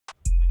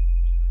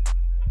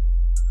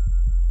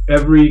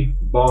Every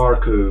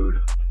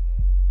barcode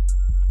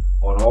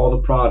on all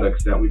the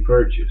products that we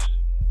purchase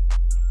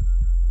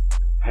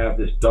have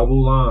this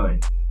double line,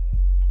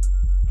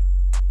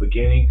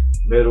 beginning,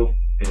 middle,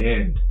 and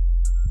end,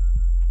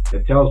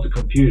 that tells the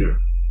computer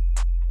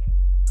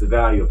the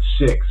value of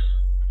 6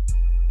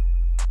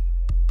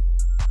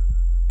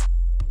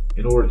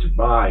 in order to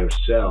buy or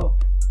sell.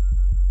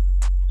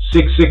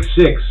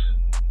 666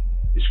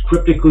 is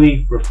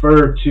cryptically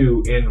referred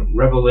to in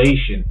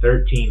Revelation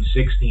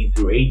 13:16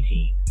 through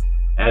 18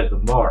 as the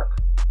mark,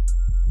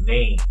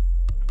 name,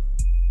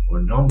 or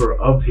number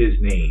of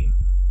his name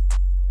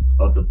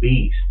of the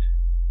beast,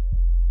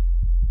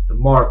 the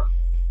mark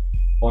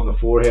on the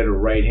forehead or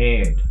right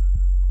hand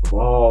of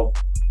all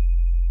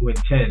who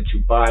intend to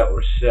buy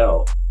or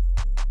sell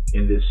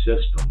in this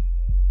system,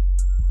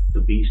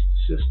 the beast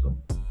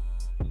system.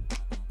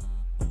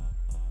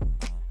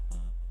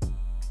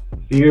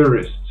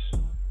 Theorists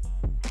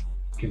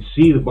can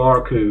see the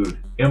barcode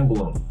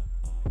emblem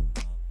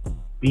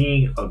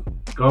being a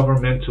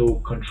governmental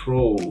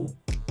control,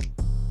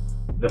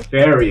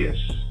 nefarious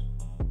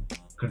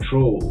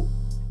control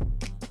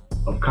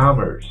of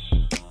commerce.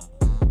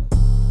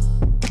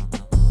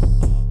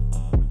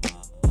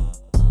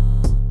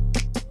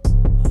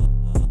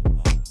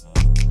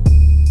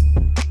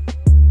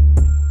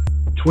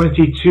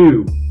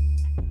 "22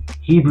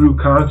 Hebrew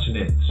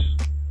consonants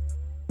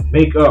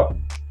make up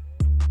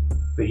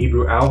the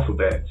Hebrew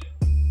alphabet,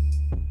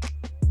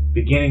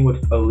 beginning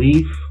with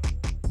Aleph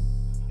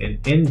and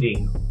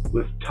ending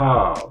with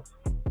Tav.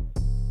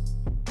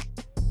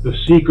 The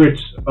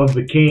secrets of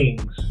the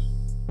kings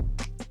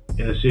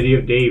in the city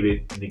of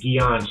David in the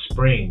Gihon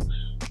Springs.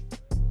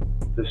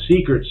 The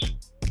secrets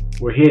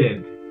were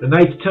hidden. The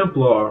Knights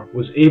Templar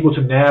was able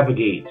to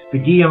navigate the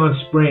Gihon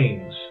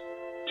Springs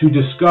to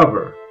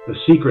discover the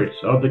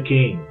secrets of the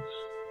kings.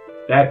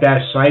 That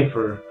ATBASH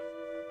cipher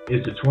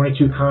is the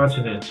 22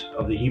 consonants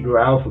of the Hebrew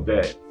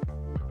alphabet.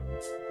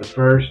 The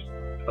first,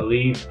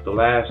 Aleph, the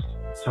last,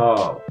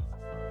 Tav.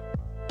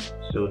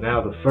 So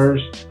now the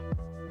first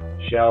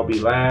shall be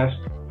last,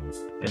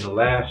 and the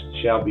last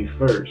shall be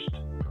first,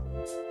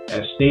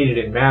 as stated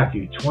in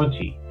Matthew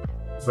 20,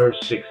 verse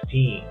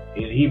 16.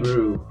 In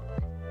Hebrew,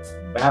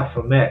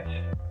 Baphomet,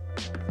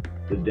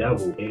 the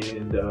devil.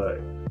 And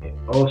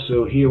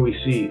also here we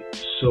see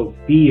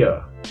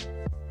Sophia,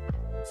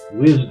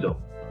 wisdom.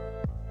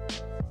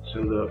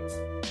 So the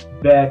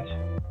bet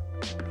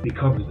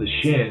becomes the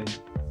shin,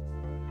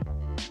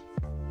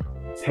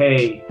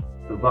 pay,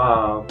 the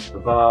vav,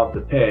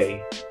 the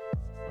pay,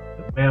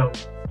 the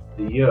mount,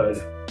 the yud,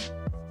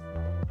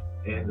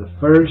 and the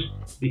first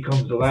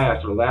becomes the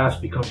last, or the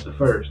last becomes the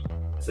first.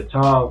 The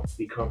tav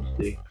becomes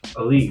the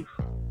aleph.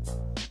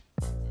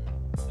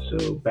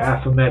 So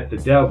Baphomet, the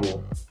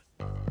devil,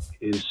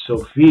 is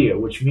Sophia,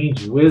 which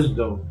means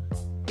wisdom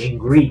in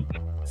Greek.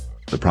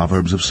 The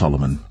Proverbs of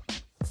Solomon.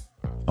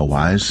 A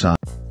wise son.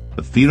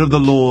 The fear of the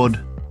Lord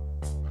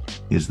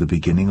is the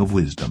beginning of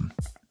wisdom,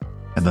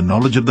 and the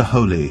knowledge of the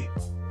holy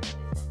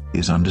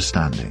is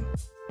understanding.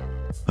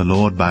 The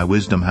Lord by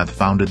wisdom hath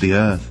founded the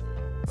earth,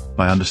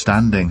 by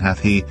understanding hath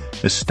he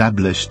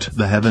established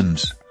the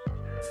heavens.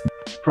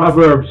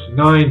 Proverbs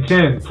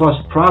 9:10 plus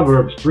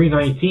Proverbs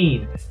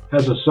 3:19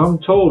 has a sum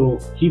total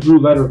Hebrew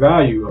letter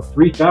value of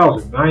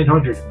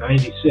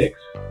 3,996.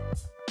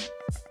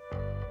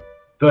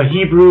 The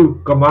Hebrew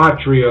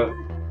gematria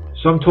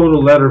sum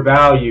total letter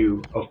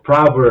value of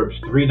Proverbs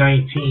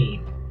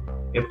 3:19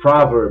 and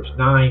Proverbs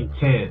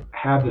 9:10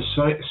 have the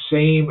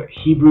same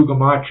Hebrew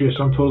gematria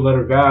sum total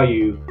letter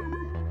value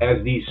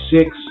as these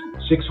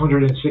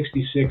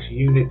 666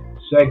 unit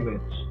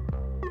segments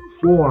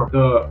form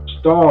the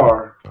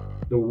star,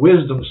 the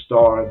wisdom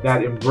star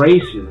that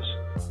embraces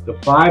the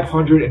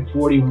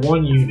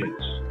 541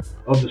 units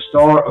of the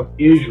Star of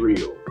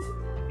Israel.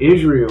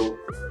 Israel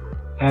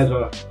has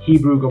a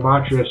Hebrew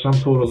gematria sum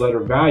total letter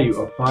value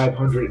of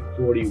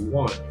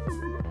 541.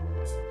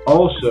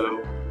 Also,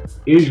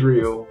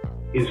 Israel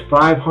is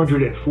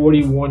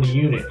 541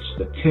 units,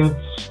 the 10th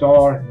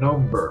star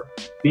number,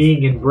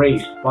 being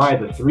embraced by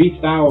the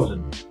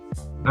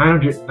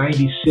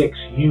 3,996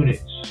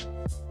 units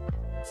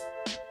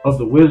of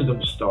the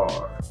wisdom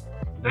star.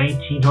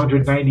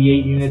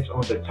 1,998 units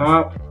on the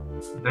top,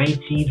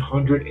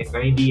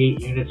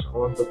 1,998 units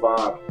on the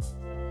bottom.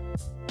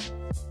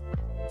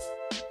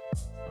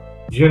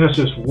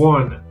 Genesis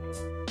 1,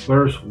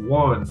 verse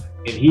 1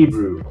 in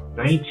Hebrew,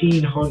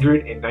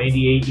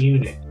 1,998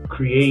 unit.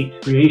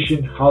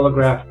 Creation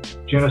holograph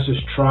Genesis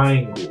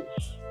triangles.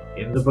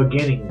 In the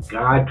beginning,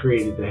 God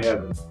created the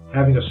heaven,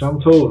 having a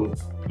sum total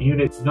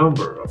unit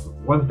number of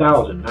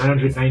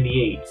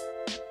 1,998.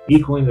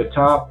 equaling the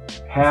top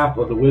half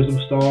of the wisdom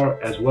star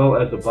as well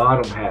as the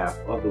bottom half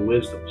of the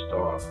wisdom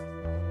star.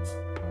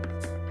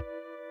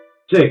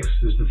 6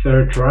 is the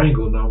third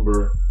triangle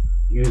number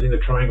using the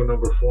triangle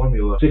number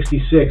formula.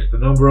 66, the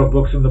number of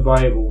books in the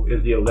Bible,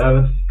 is the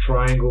 11th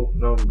triangle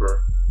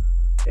number.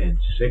 And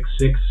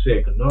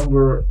 666, the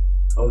number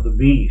of the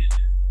beast,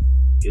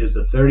 is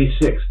the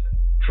 36th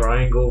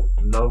triangle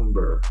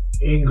number.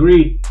 In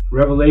Greek,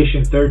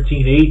 Revelation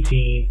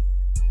 13:18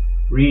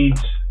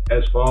 reads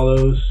as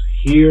follows,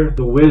 "Here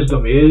the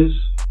wisdom is,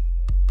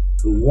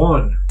 the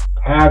one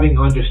having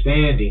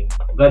understanding,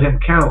 let him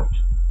count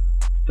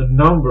the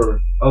number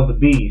of the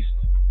beast."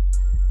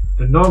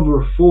 The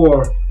number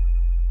for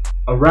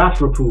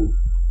Arathrapu,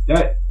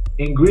 that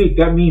in Greek,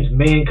 that means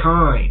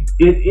mankind.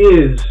 It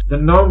is the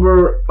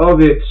number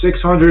of it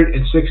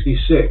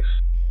 666.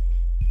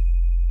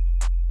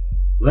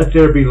 Let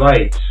there be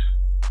light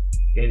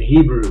in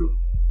Hebrew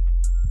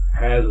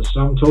has a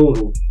sum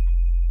total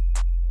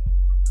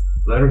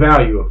letter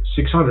value of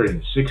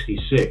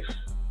 666.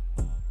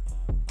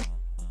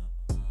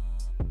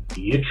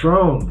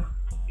 Yitron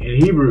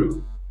in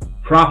Hebrew,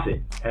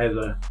 prophet, has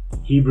a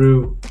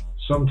Hebrew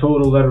sum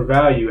total letter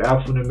value,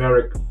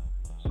 alphanumeric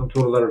sum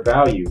total letter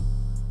value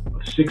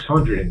of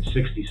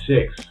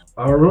 666.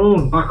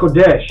 Arun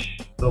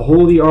HaKodesh, the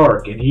Holy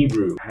Ark in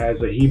Hebrew,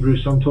 has a Hebrew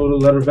sum total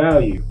letter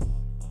value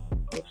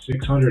of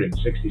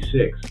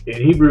 666.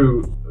 In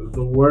Hebrew,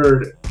 the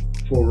word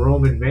for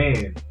Roman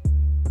man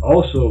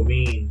also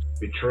means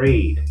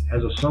betrayed,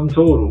 has a sum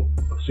total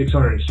of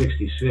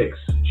 666.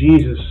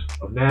 Jesus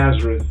of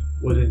Nazareth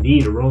was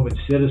indeed a Roman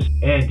citizen,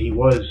 and he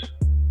was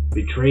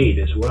betrayed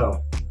as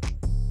well.